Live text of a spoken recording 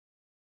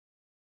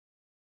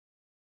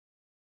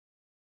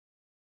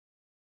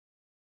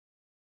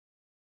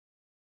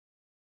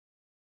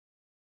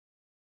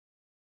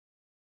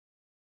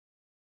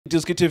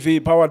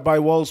iDiskiTV powered by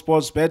World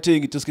Sports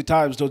Betting.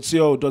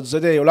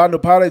 iDiskiTimes.co.za. Orlando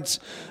Pirates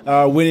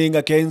winning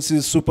against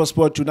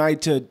SuperSport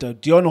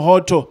United. Dion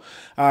Hoto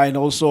and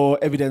also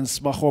Evidence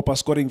Mahopa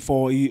scoring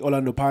for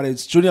Orlando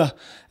Pirates. Junior,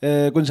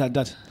 kunjani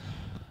that?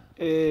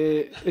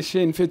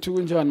 Shane fethu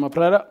kunjani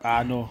mabrada?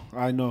 I know.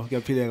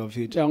 Ngiyaphila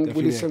mfethu.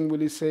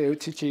 Ngibulise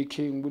uTJ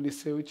King,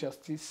 ngibulise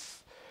uJustice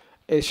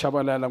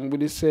Shabalala,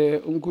 ngibulise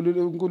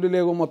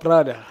unkululeko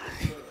mabrada.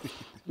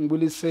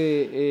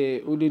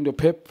 Ngibulise uLindo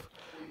Pep,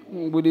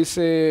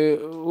 ngibulise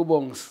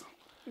uBongs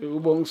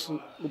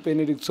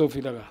uBenedict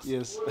Sofila ka.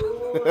 Yes.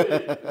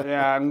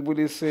 Yeah,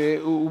 ngibulise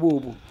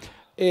uBubu.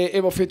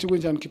 Ebafethu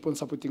kunjani, keep on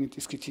supporting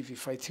iDiskiTV,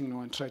 fighting no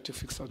one, try to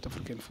fix South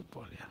African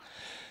football. Yeah.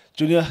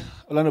 Junior,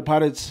 Orlando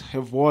Pirates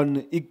have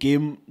won a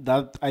game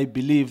that I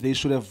believe they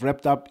should have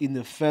wrapped up in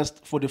the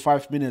first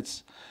 45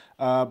 minutes.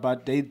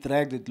 But they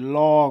dragged it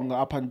long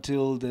up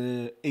until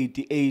the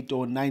 88th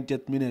or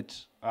 90th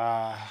minute.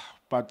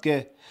 But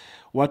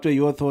what were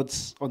your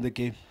thoughts on the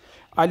game?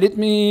 Let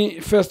me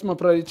first, my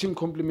brother,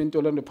 compliment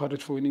Orlando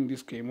Pirates for winning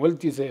this game. Well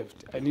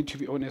deserved, I need to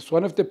be honest.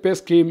 One of the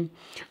best games,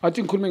 I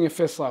think, coming a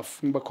first half,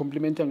 but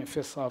complimenting a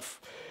first half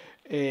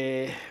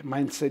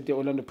mindset, the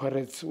Orlando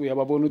Pirates, we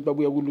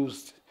will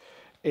lose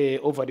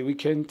over the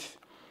weekend.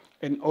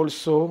 And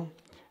also,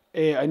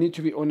 I need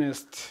to be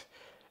honest,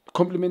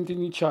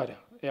 complimenting each other.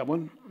 Yeah,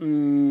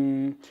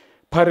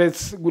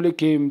 Pirates, good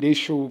game, they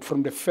showed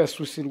from the first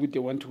whistle what they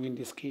want to win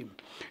this game.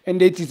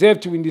 And they deserve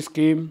to win this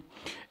game.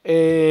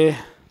 The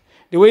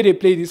way they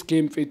play this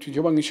game,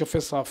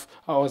 first half,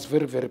 I was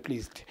very, very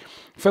pleased.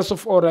 First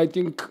of all, I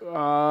think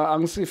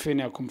I'm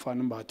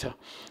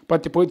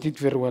but the boy did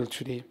very well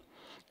today.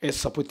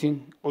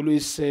 Supporting,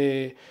 always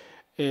him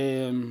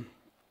and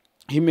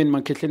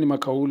Maketleni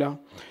Makaula.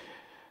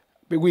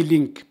 We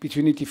link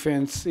between the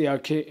defense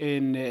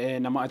and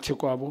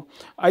Namatekwabo.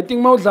 I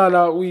think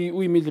Maudlala,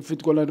 we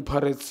midfield goal the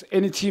Pirates.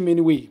 Any team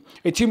anyway.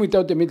 A team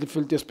without the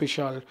midfield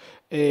special,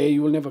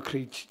 you will never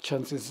create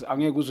chances.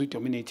 Angego will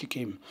dominate the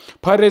game.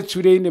 Pirates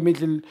today in the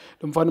middle,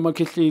 Mfano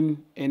Maketlin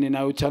and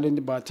now challenge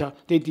the batter.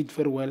 They did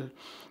very well.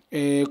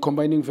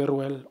 Combining very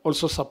well,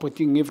 also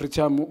supporting every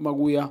time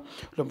Maguya,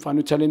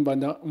 Mfano challenge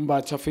Banda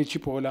Mbata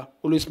Fechipola,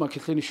 always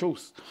Maketlin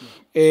shows.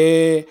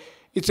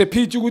 It's a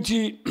pity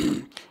ukuthi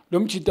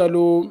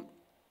lomchitalo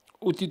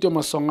uTito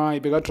Masonga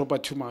ibeka dropa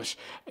too much.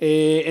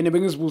 And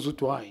bengizibuza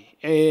ukuthi why.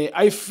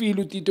 I feel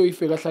uTito if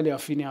ekahlale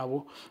afini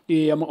yabo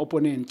ama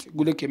opponent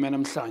kule game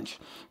namhlanje.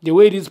 The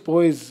way these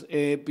boys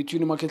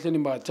between Maketleni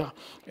Mbatha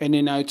and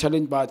then I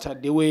challenge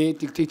Mbatha, the way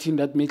dictating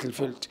that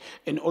midfield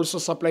and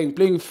also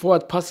playing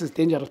forward passes,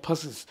 dangerous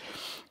passes.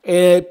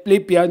 Play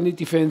behind the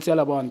defense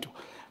yalabantu.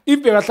 If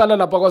bekahlala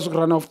lapha kwazi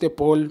run off the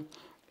ball,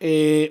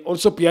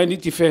 also behind the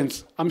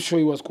defense, I'm sure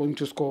he was going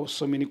to score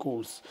so many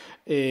goals.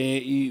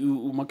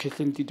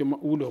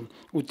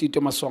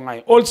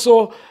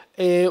 Also,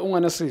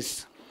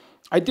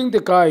 I think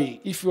the guy,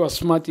 if he was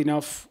smart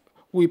enough,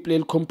 we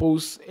played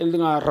compose,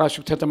 rush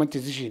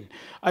decision.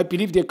 I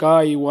believe the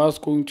guy was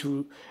going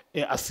to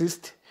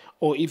assist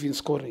or even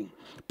scoring.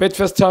 But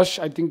first touch,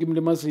 I think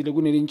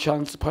Mlemazile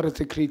chance.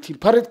 Pirates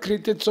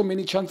created so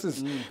many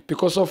chances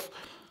because of.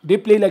 They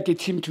play like a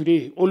team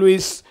today,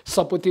 always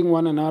supporting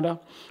one another.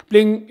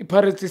 Playing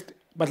Pirates,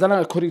 but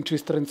according to his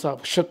strengths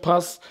up. Short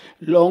pass,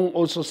 long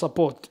also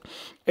support.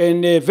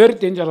 And very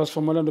dangerous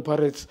for Orlando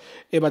Pirates.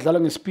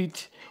 But speed,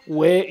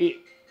 where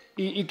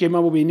he came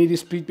up with needed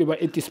speed,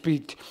 but 80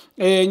 speed.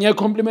 And I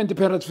compliment the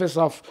Pirates first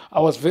half.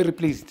 I was very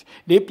pleased.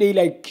 They play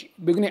like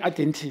beginning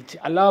attentive.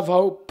 I love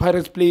how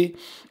Pirates play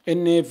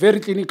and very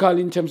clinical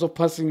in terms of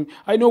passing.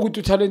 I know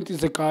good talent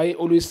is a guy,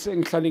 always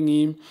including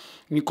him.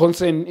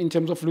 Concern in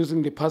terms of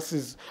losing the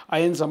passes. I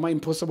answer my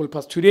impossible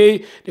pass.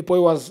 Today, the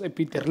boy was a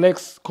bit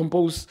relaxed,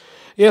 composed.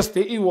 Yes,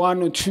 the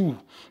E1 or 2.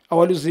 I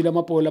was losing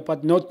Mapola,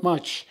 but not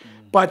much.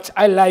 But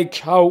I like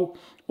how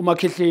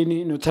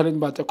Umaketleni, talent,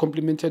 but I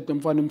complimented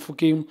them for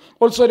game.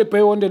 Also, the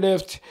boy on the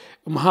left,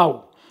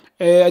 how.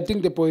 I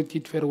think the boy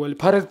did very well.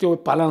 Pirates, they were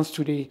balanced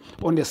today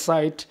on the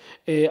side,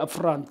 up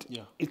front.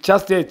 Yeah. It's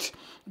just that.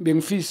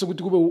 Being fees at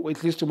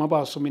least to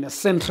Mabaso, mean a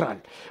central.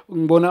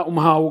 Umbona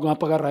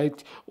ngapaka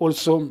right.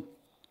 Also,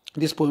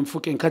 this point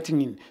fucking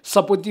cutting in,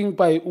 supporting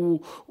by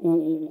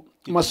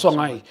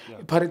Masongai.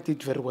 Pirates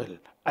did very well.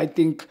 I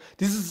think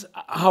this is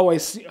how I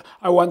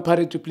want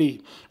Pirates to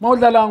play.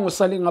 Maudlalang was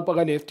selling up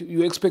left.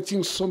 You're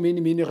expecting so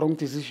many wrong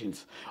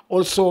decisions.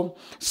 Also,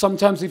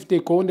 sometimes if they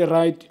go on the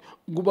right,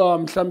 Guba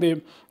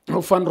Mslambe.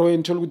 Van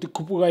Rooyen told with the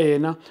Kupuga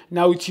yena,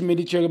 now it's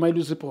immediately my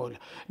lose the ball.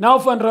 Now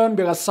Van Rooyen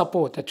be a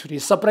supporter today,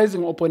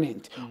 surprising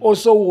opponent.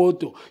 Also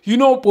Woto. You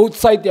know both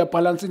sides they are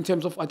balanced in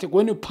terms of attack.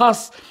 When you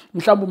pass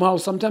Mhlambumhao,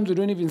 sometimes you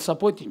don't even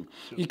support him.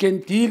 He can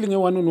deal in a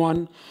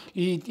one-on-one.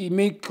 He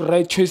make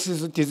right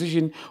choices,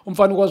 decision.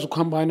 Umfana was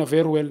combine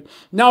very well.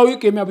 Now he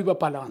came up with a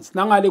balance.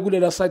 Now I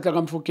side like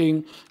I'm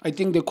fucking. I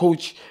think the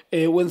coach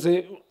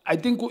I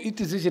think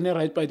it is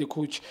right by the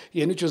coach.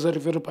 He chose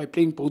by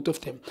playing both of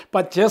them.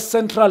 But just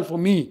central for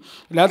me.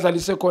 I know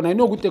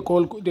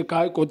the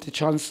guy got the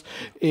chance.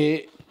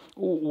 We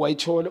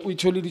told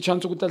the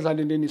chance to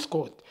and then he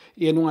scored.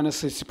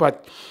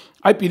 but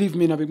I believe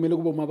mina bekumele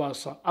kube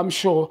umabasa. I'm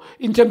sure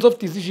in terms of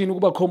decision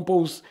ukuba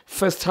compose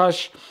first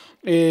touch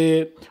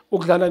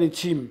ukudlala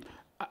ne-team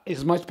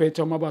is much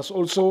better umabasa.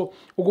 Also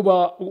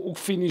ukuba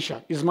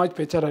ukufinisher is much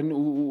better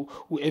than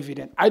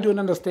Evident. I don't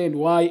understand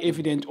why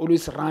Evident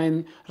always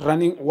running,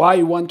 why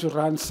you want to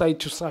run side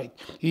to side.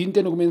 He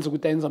intended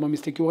to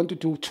mistake. You want to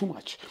do too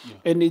much,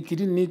 and it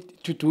didn't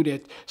need to do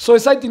that. So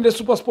aside in the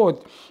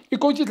SuperSport, he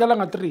coaches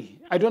Lalanga 3.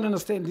 I don't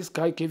understand this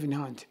guy Kevin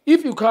Hunt.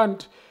 If you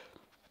can't,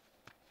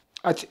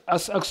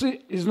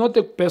 actually, he's not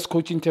the best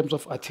coach in terms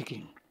of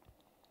attacking.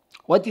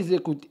 What is a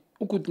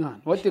good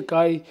man? What the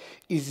guy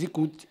is he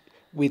good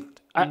with?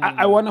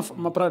 I want to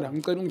my brother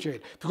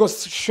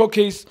because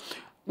showcase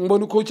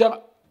coach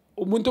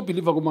umuntu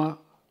believer kuma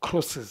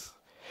crosses,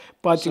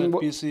 but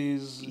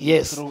pieces,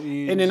 yes,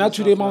 and then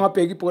actually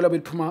mangapeki ibola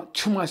bephuma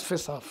too much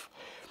first half.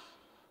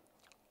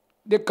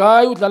 The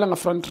guy udlala nga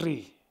front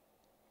three,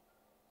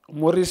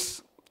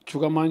 Morris,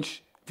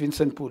 Chugamanch,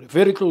 Vincent Pule,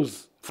 very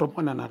close from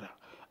one another.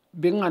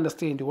 Being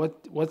understand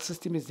what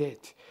system is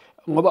that?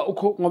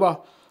 Ngoba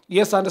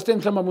yes, I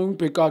understand some among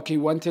Pekaki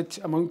wanted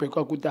among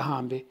Pekaki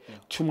Dahambe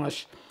too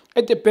much.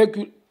 At the back,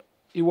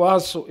 he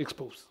was so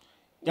exposed.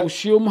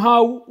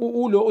 Ushiumhau,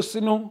 Ulo,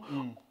 Usino,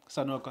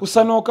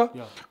 Usanoka,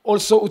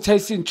 also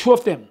Utaisin, two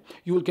of them,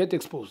 you will get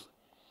exposed.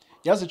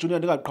 Yes, it's junior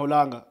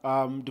Kaulanga.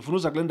 The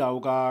Funuza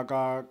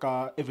Glenda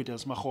ka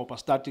evidence Mahopa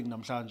starting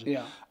Namsanje.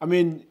 Yeah. I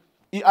mean,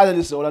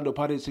 analysts Orlando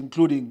Pirates,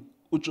 including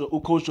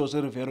Coach Jose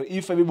Rivero,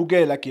 if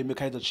Abibugela came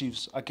Kaizer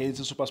Chiefs against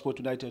the SuperSport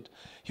United,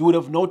 he would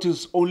have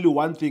noticed only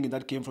one thing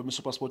that came from the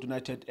SuperSport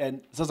United,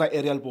 and those are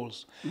aerial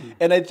balls.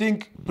 And I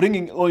think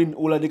bringing in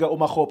Ulaniga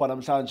Umahopa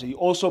Namhlanje, he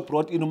also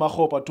brought in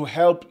Umahopa to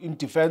help in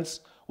defense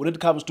when it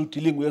comes to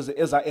dealing with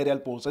the aerial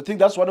balls. I think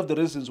that's one of the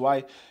reasons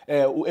why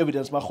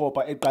evidence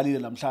Mahopa at Kalile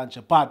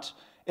Namhlanje. But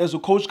as a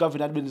coach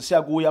government when you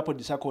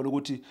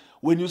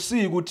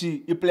see plan with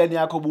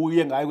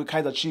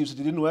Kaizer Chiefs, it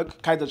didn't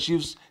work. Kaizer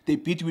Chiefs, they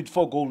beat you with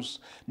 4 goals.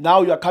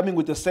 Now you are coming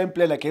with the same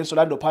plan against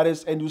Orlando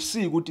Pirates and you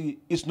see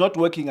it's not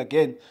working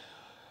again.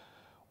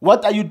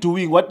 What are you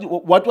doing?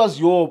 What was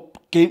your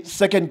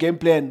second game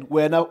plan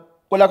when with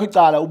the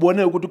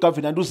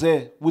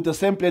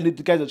same plan with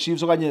the Kaizer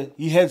Chiefs?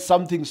 He had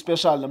something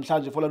special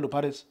for Orlando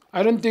Pirates.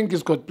 I don't think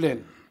he's got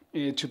plan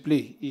to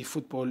play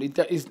football.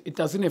 It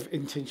doesn't have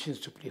intentions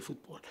to play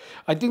football.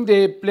 I think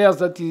the players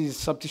that he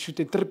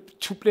substituted,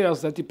 2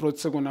 players that he brought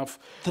second half.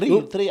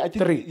 Three, I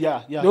think. 3.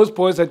 Yeah. Those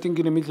boys, I think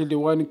in the middle, the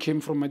one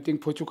came from, I think,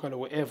 Portugal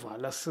or wherever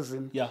last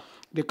season. Yeah.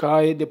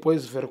 The boy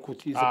is very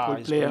good. He's a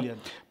good player.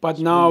 Brilliant. But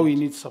now he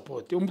needs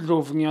support.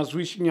 Umdlovu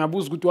ngiyazwish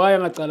good why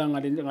ngacala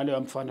ngale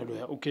mfana lo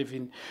ya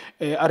uKevin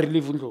I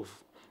relieve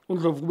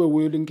Undlovu kube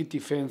willing ki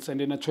defense and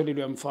then actually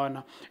lo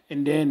mfana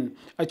and then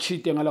a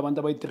cheat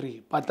ngalabantu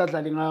abayi3 but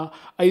adlale nga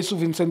ayisu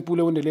Vincent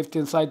Pule on the left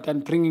hand side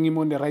and bringing him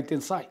on the right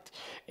hand side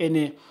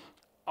and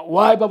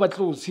why baba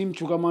close him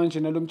Chukamanje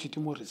nalo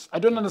Mchiti Morris. I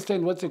don't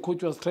understand what the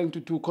coach was trying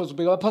to do because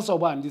pass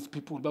over these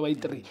people baba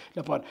 3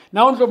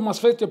 now Undlovu must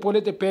first the ball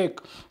at the back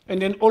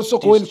and then also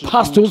go and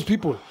pass those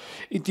people.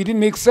 It didn't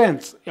make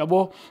sense.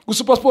 Yabo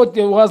SuperSport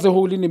there was a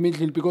hole in the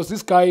middle because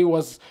this guy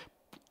was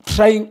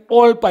trying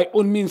all by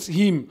all means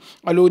him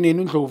alone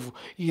in Undlovu.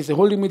 He is a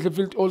holding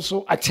midfield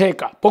also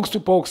attacker, box to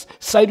box,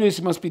 sideways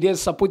he must be there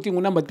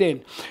supporting number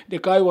 10. The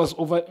guy was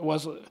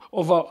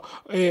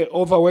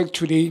overworked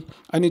today.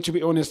 I need to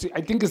be honest.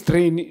 I think it's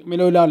train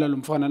melolala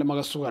lumfana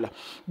lemakasukala.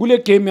 Kule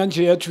game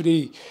yanje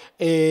today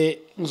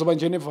ngizoba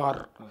njene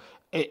VAR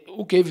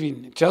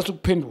uKevin just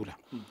ukuphendula.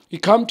 He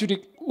come to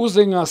the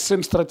using a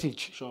same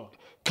strategy. Sure.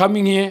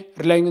 Coming here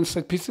relying on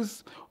set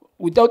pieces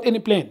without any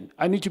plan.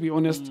 I need to be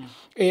honest.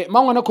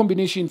 Mangwana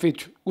combination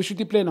fit. We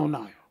should play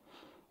now.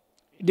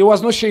 There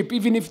was no shape,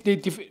 even if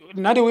they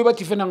now the way but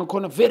defend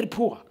corner very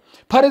poor.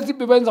 Pirates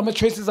depends on my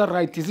choices are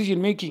right, decision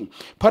making.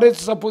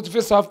 Pirates support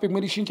first half big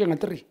medicine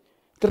 3-0.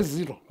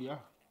 Yeah.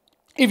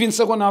 Even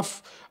second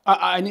half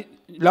I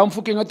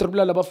Lamfuking a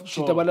triple that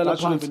should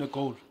have been a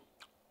goal.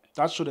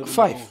 That should have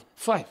been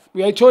 5.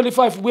 We are actually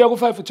 5. We are go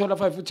 5 for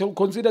 5. We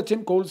consider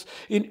 10 goals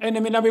in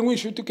enemy. We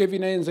should to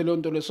Kevin and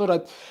Zelondole so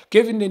that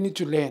Kevin they need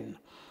to learn.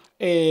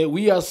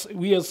 We as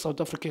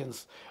South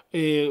Africans,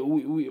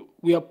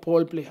 we are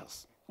ball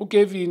players.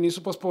 Kevin is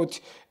SuperSport.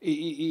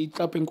 He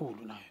clapping cool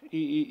now.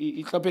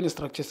 He clapping the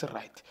structures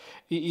right.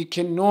 He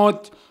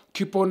cannot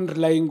keep on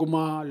relying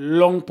on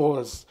long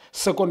balls,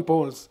 second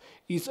balls.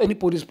 It's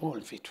anybody's ball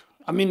fit.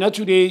 I mean, not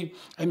today.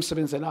 I'm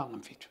 7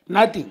 selang fit.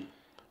 Nothing.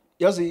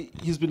 Yes,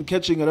 he's been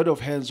catching a lot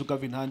of hands to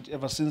Kevin Hunt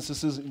ever since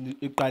this is in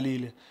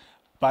Kalile.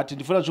 But in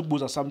the first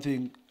book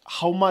something,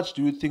 how much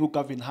do you think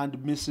Kevin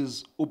Hunt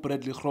misses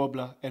Bradley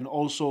Grobler and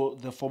also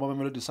the former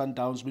Mamelodi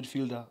Sundowns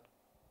midfielder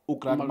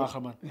Grant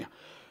Mahaman? Yeah.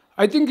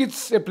 I think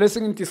it's a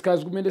blessing in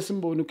disguise kumele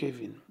simbone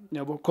Kevin.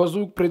 Yabo because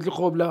Bradley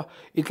Grobler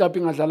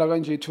itlaping adlala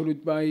kanje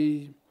told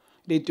by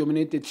they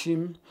dominate the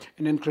team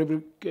and then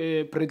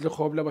Bradley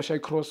Grobler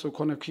bashay cross or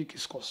corner kick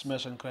scores.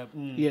 Smash and grab.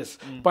 Yes.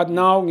 But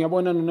now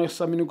ngiyabona no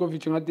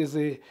Saminikovic ngathi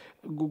ze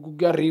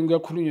kuyaringa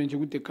kuyakhulunywa nje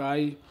ukuthi the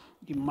guy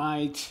he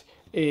might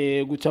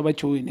ukuthi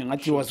abajoyine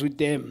ngathi he was with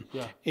them.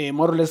 Yeah.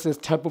 More or less as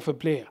type of a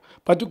player.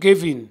 But to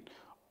Kevin,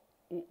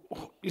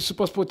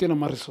 SuperSport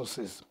and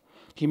resources.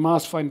 He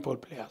must find ball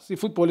players. The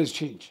football has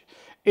changed.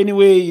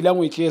 Anyway,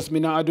 language, yes,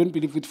 I don't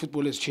believe with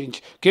football has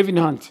changed. Kevin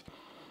Hunt,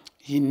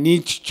 he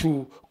needs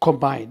to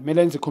combine.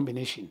 Melan's a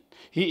combination.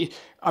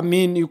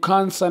 You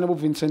can't sign up with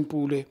Vincent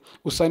Pule,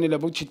 who sign it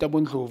about Chita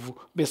Bondlovu,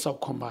 best of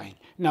combine.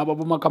 Now,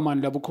 Babu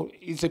Makaman,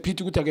 it's a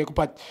pity to take,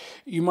 but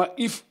you might,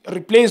 if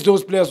replace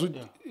those players with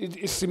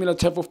a similar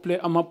type of player,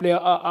 I'm a player,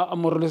 are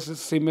more or less the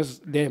same as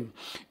them.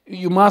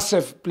 You must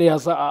have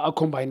players that are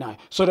combined now,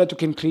 so that you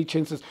can create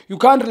chances. You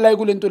can't rely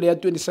on until they are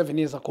 27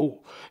 years ago.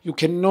 You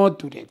cannot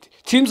do that.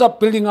 Teams are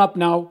building up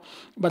now,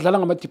 but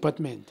Lalangama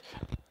department.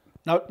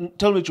 Now,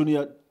 tell me,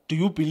 Junior, do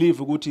you believe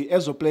Uguti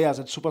as a players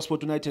at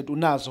SuperSport United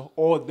unazo,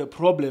 or the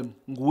problem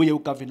nguye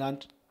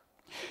uGavinant?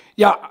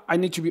 Yeah, I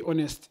need to be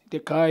honest. The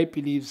guy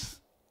believes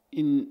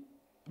in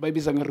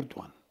Baibizanga route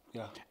one.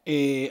 Yeah.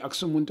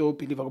 Aksumuntu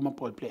believe in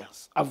ball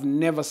players. I've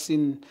never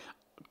seen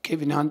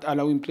Kevin Hunt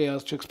allowing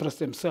players to express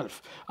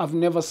themselves. I've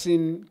never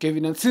seen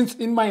Kevin Hunt since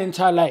in my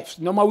entire life.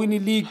 No matter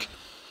winning league,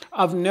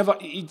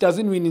 it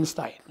doesn't win in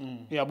style.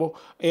 Yeah, but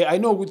I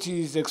know Guti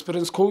is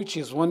experienced coach.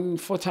 He's won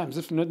 4 times,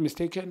 if not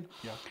mistaken.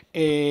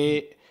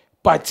 Yeah.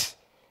 But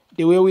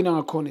the way we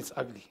now call is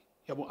ugly.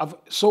 Yeah,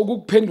 but so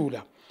good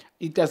pendula,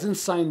 it doesn't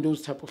sign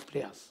those type of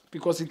players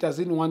because it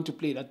doesn't want to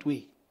play that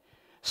way.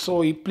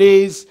 So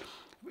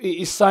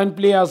he signed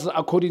players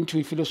according to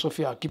his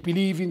philosophy. He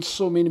believes in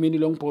so many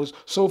long balls.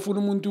 So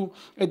Funumuntu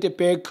at the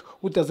back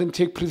who doesn't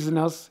take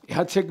prisoners,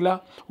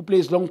 Hategla who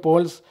plays long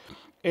balls,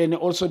 and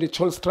also the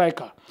tall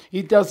striker.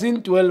 He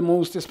doesn't dwell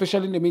most,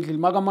 especially in the middle.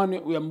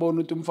 Magaman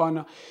Uyambono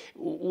Tumfana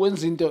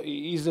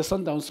is the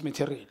Sundowns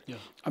material. Yeah.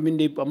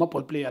 They are a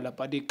ball player,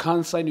 but they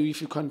can't sign you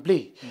if you can't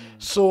play.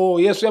 So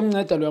yes, we are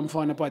not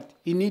Uyamfana, but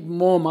he need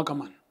more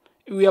Magaman.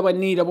 We have a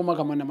need of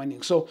Magaman money.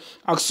 So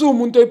I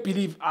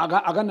believe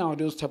I now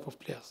those type of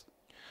players.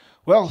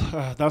 Well,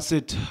 that's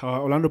it.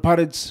 Orlando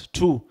Pirates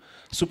 2,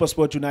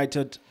 SuperSport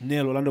United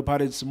 0. Orlando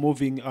Pirates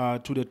moving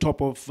to the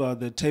top of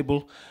the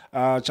table.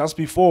 Just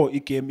before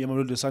it came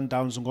Mamelodi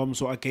Sundowns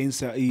Ngomso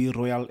against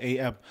Royal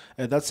AM.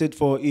 That's it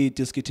for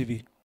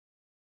iDiskiTV.